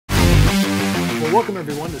Well, welcome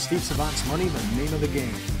everyone to Steve Savant's Money, the name of the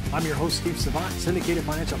game. I'm your host, Steve Savant, syndicated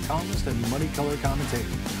financial columnist and money color commentator.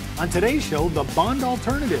 On today's show, the bond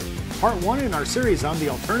alternative, part one in our series on the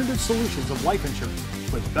alternative solutions of life insurance,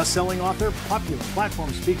 with best-selling author, popular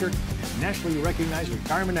platform speaker, and nationally recognized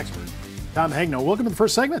retirement expert, Tom Hegna. Welcome to the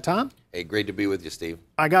first segment, Tom. Hey, great to be with you, Steve.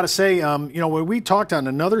 I got to say, when we talked on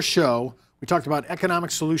another show, we talked about economic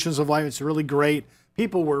solutions of life. It's really great.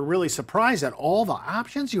 People were really surprised at all the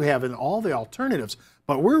options you have and all the alternatives.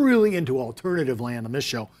 But we're really into alternative land on this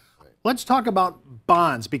show. Right. Let's talk about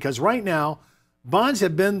bonds, because right now, bonds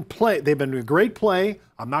have been they've been a great play.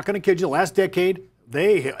 I'm not going to kid you. Last decade,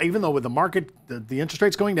 even though with the market, the interest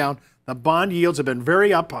rates going down, the bond yields have been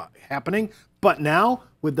very happening. But now,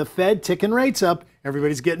 with the Fed ticking rates up,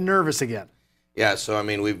 everybody's getting nervous again. Yeah, so I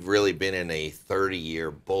mean, we've really been in a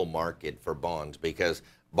 30-year bull market for bonds because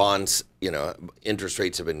bonds, interest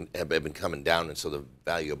rates have been coming down, and so the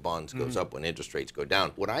value of bonds goes up when interest rates go down.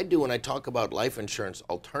 What I do when I talk about life insurance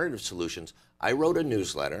alternative solutions, I wrote a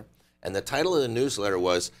newsletter, and the title of the newsletter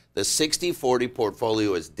was "The 60-40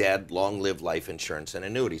 Portfolio is Dead, Long Live Life Insurance and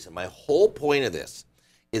Annuities." And my whole point of this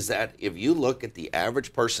is that if you look at the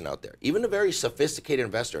average person out there, even a very sophisticated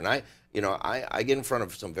investor, and I get in front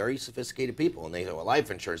of some very sophisticated people, and they say, well, life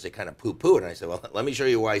insurance, they kind of poo-poo it. And I say, well, let me show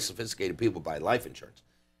you why sophisticated people buy life insurance.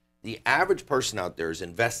 The average person out there is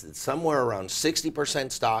invested somewhere around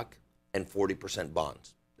 60% stock and 40%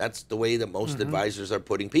 bonds. That's the way that most advisors are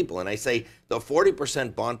putting people. And I say the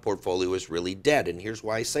 40% bond portfolio is really dead, and here's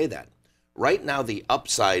why I say that. Right now, the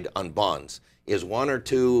upside on bonds is 1 or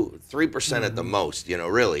 2, 3% at the most,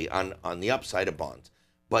 really, on the upside of bonds.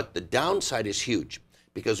 But the downside is huge,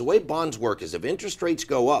 because the way bonds work is if interest rates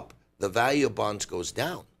go up, the value of bonds goes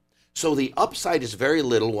down. So the upside is very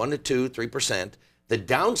little, 1 to 2, 3%. The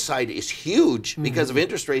downside is huge because if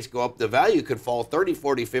interest rates go up, the value could fall 30,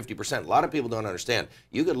 40, 50%. A lot of people don't understand.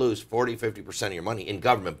 You could lose 40, 50% of your money in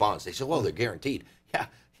government bonds. They say, well, they're guaranteed. Yeah,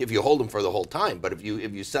 if you hold them for the whole time. But if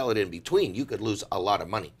you sell it in between, you could lose a lot of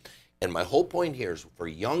money. And my whole point here is for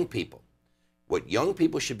young people, what young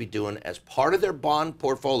people should be doing as part of their bond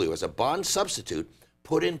portfolio, as a bond substitute,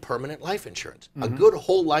 put in permanent life insurance. A good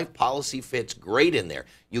whole life policy fits great in there.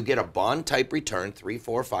 You get a bond type return, 3,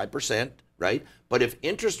 4, 5%, right? But if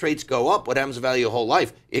interest rates go up, what happens to value of whole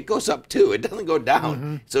life? It goes up too. It doesn't go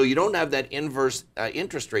down. So you don't have that inverse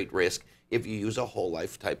interest rate risk if you use a whole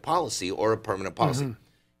life type policy or a permanent policy.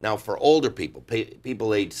 Now, for older people,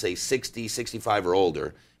 people age, say, 60, 65 or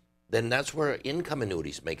older, then that's where income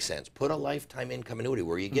annuities make sense. Put a lifetime income annuity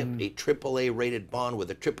where you get a AAA rated bond with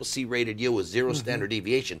a CCC rated yield with 0 standard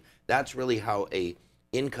deviation. That's really how a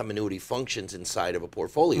income annuity functions inside of a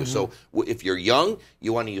portfolio. So if you're young,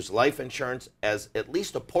 you want to use life insurance as at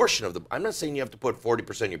least a portion of the, I'm not saying you have to put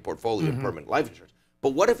 40% of your portfolio in permanent life insurance, but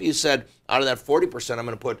what if you said, out of that 40%, I'm going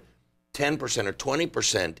to put 10% or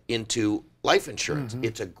 20% into life insurance?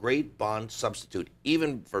 It's a great bond substitute,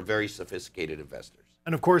 even for very sophisticated investors.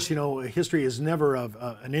 And of course, history is never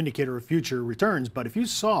an indicator of future returns, but if you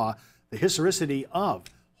saw the historicity of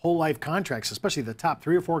whole life contracts, especially the top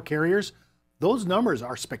 3 or 4 carriers, those numbers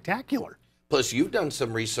are spectacular. Plus, you've done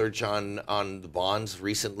some research on the bonds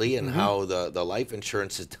recently and how the life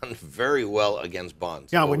insurance has done very well against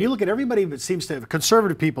bonds. Yeah, when you look at everybody that seems to,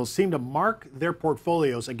 conservative people seem to mark their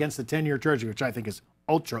portfolios against the 10-year treasury, which I think is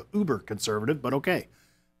ultra uber conservative, but okay.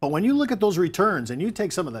 But when you look at those returns and you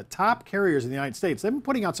take some of the top carriers in the United States, they've been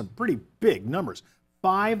putting out some pretty big numbers.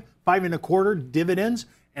 5, 5.25 dividends,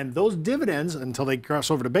 and those dividends, until they cross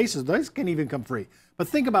over to basis, those can even come free. But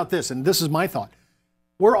think about this, and this is my thought.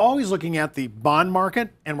 We're always looking at the bond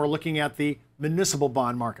market, and we're looking at the municipal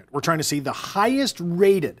bond market. We're trying to see the highest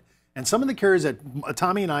rated. And some of the carriers that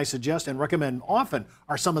Tommy and I suggest and recommend often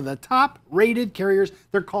are some of the top rated carriers.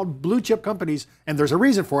 They're called blue chip companies, and there's a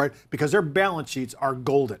reason for it, because their balance sheets are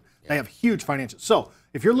golden. Yeah. They have huge financials. So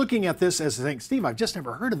if you're looking at this as saying, Steve, I've just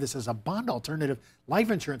never heard of this as a bond alternative life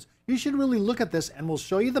insurance, you should really look at this, and we'll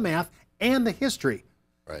show you the math and the history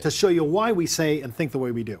to show you why we say and think the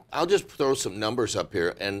way we do. I'll just throw some numbers up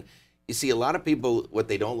here. And you see, a lot of people, what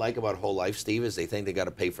they don't like about whole life, Steve, is they think they got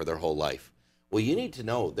to pay for their whole life. Well, you need to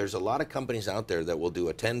know there's a lot of companies out there that will do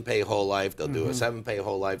a 10-pay whole life, they'll do a 7-pay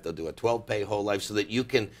whole life, they'll do a 12-pay whole life, so that you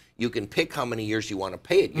can pick how many years you want to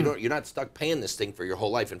pay it. You're not stuck paying this thing for your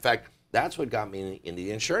whole life. In fact, that's what got me in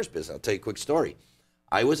the insurance business. I'll tell you a quick story.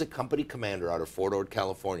 I was a company commander out of Fort Ord,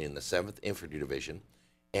 California, in the 7th Infantry Division,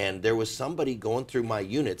 and there was somebody going through my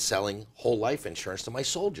unit selling whole life insurance to my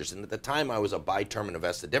soldiers. And at the time, I was a buy term and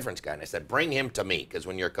invest the difference guy. And I said, bring him to me, because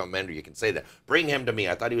when you're a commander, you can say that. Bring him to me.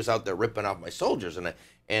 I thought he was out there ripping off my soldiers.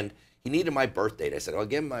 And he needed my birth date. I said, I'll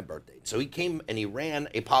give him my birth date. So he came and he ran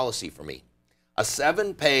a policy for me. a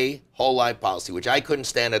 7-pay whole life policy, which I couldn't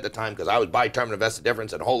stand at the time because I was buy term and invested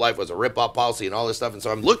difference, and whole life was a rip-off policy and all this stuff. And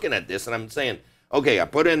so I'm looking at this and I'm saying, okay, I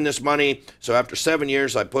put in this money. So after 7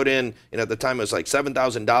 years, I put in, at the time it was like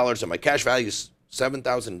 $7,000, and my cash value is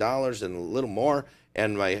 $7,000 and a little more,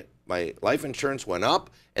 and my life insurance went up.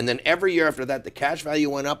 And then every year after that, the cash value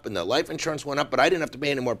went up and the life insurance went up, but I didn't have to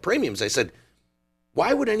pay any more premiums. I said,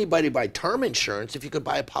 why would anybody buy term insurance if you could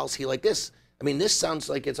buy a policy like this? I mean, this sounds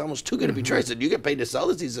like it's almost too good to be true. I said, you get paid to sell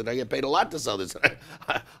this? He said, I get paid a lot to sell this.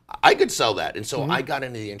 I could sell that. And so I got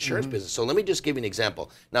into the insurance business. So let me just give you an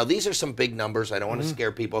example. Now, these are some big numbers. I don't want to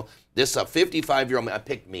scare people. This 55-year-old, I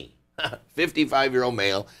picked me, 55-year-old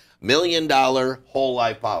male, $1 million whole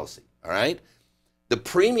life policy, all right? The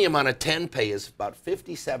premium on a 10-pay is about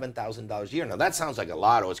 $57,000 a year. Now, that sounds like a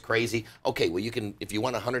lot. Oh, it's crazy. Okay, well, you can, if you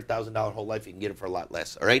want a $100,000 whole life, you can get it for a lot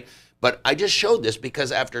less, all right? But I just showed this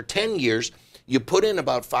because after 10 years, you put in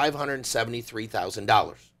about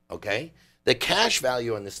 $573,000, okay? The cash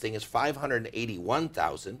value on this thing is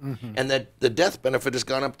 $581,000, and the death benefit has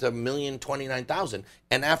gone up to $1,029,000.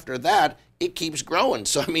 And after that, it keeps growing.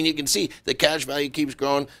 So, I mean, you can see the cash value keeps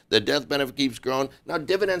growing, the death benefit keeps growing. Now,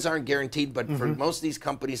 dividends aren't guaranteed, but for most of these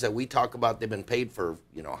companies that we talk about, they've been paid for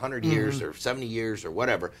 100 years or 70 years or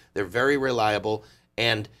whatever. They're very reliable,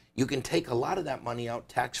 and you can take a lot of that money out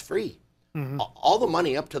tax-free. All the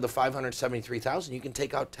money up to the $573,000, you can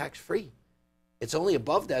take out tax-free. It's only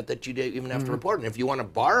above that that you even have to report. And if you want to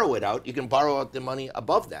borrow it out, you can borrow out the money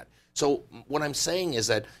above that. So what I'm saying is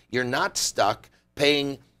that you're not stuck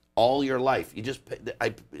paying all your life. You just,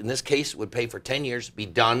 in this case, would pay for 10 years, be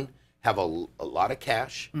done, have a lot of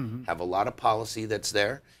cash, have a lot of policy that's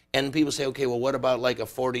there. And people say, okay, well, what about like a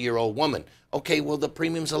 40-year-old woman? Okay, well, the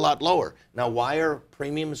premium's a lot lower. Now, why are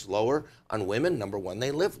premiums lower on women? Number one,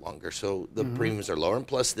 they live longer, so the premiums are lower. And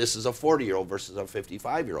plus, this is a 40-year-old versus a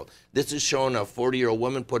 55-year-old. This is showing a 40-year-old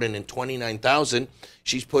woman put in $29,000.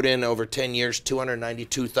 She's put in over 10 years,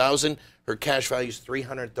 $292,000. Her cash value is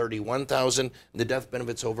 $331,000. The death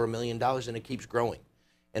benefit's over $1 million, and it keeps growing.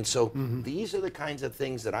 And so these are the kinds of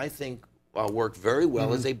things that I think work very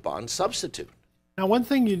well as a bond substitute. Now, one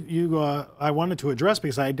thing I wanted to address,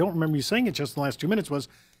 because I don't remember you saying it just in the last 2 minutes, was,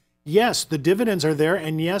 yes, the dividends are there,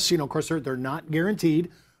 and yes, of course, they're not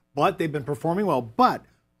guaranteed, but they've been performing well. But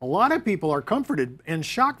a lot of people are comforted in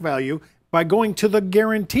shock value by going to the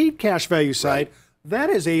guaranteed cash value side. Right. That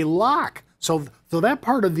is a lock. So that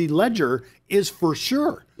part of the ledger is for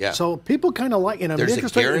sure. Yeah. So people kind of like, there's a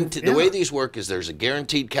guaranteed. The way these work is there's a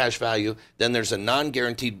guaranteed cash value, then there's a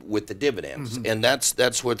non-guaranteed with the dividends, and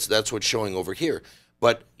that's what's showing over here.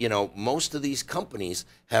 But most of these companies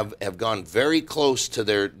have gone very close to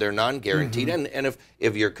their non-guaranteed, and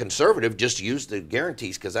if you're conservative, just use the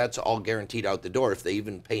guarantees because that's all guaranteed out the door if they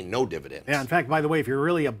even pay no dividends. Yeah. In fact, by the way, if you're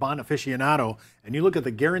really a bond aficionado and you look at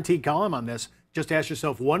the guaranteed column on this, just ask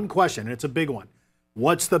yourself one question, and it's a big one.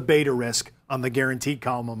 What's the beta risk on the guaranteed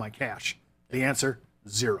column of my cash? The answer,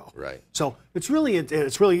 0. Right. So it's really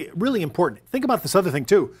important. Think about this other thing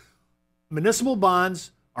too. Municipal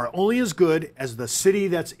bonds are only as good as the city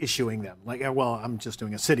that's issuing them. Like, well, I'm just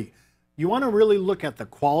doing a city. You want to really look at the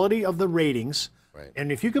quality of the ratings. Right.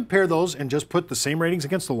 And if you compare those and just put the same ratings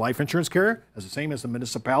against the life insurance carrier as the same as the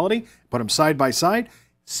municipality, put them side by side,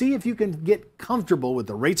 see if you can get comfortable with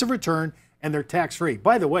the rates of return, and they're tax-free.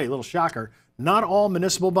 By the way, a little shocker, not all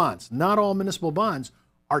municipal bonds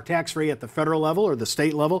are tax-free at the federal level or the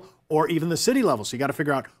state level or even the city level. So you got to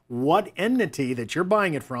figure out what entity that you're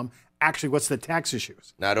buying it from, actually what's the tax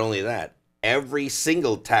issues. Not only that, every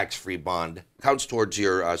single tax-free bond counts towards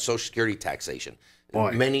your Social Security taxation.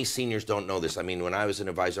 Boy. Many seniors don't know this. I mean, when I was an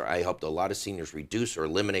advisor, I helped a lot of seniors reduce or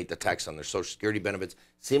eliminate the tax on their Social Security benefits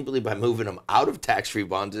simply by moving them out of tax-free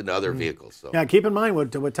bonds into other vehicles. So. Yeah, keep in mind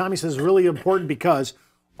what Tommy says is really important because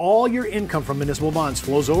all your income from municipal bonds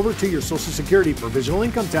flows over to your Social Security provisional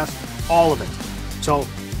income test, all of it. So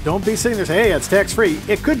don't be sitting there saying, hey, it's tax-free.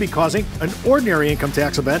 It could be causing an ordinary income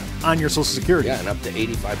tax event on your Social Security. Yeah, and up to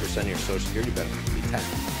 85% of your Social Security benefits can be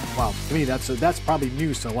taxed. Wow, to me, that's probably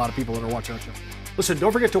news to a lot of people that are watching our show. Listen,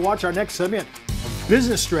 don't forget to watch our next segment of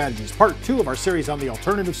Business Strategies, part 2 of our series on the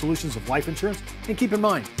alternative solutions of life insurance. And keep in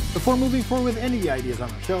mind, before moving forward with any ideas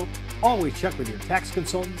on our show, always check with your tax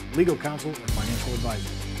consultant, legal counsel, or financial advisor.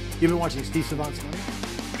 You've been watching Steve Savant's Money,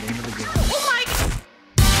 Game of the Game.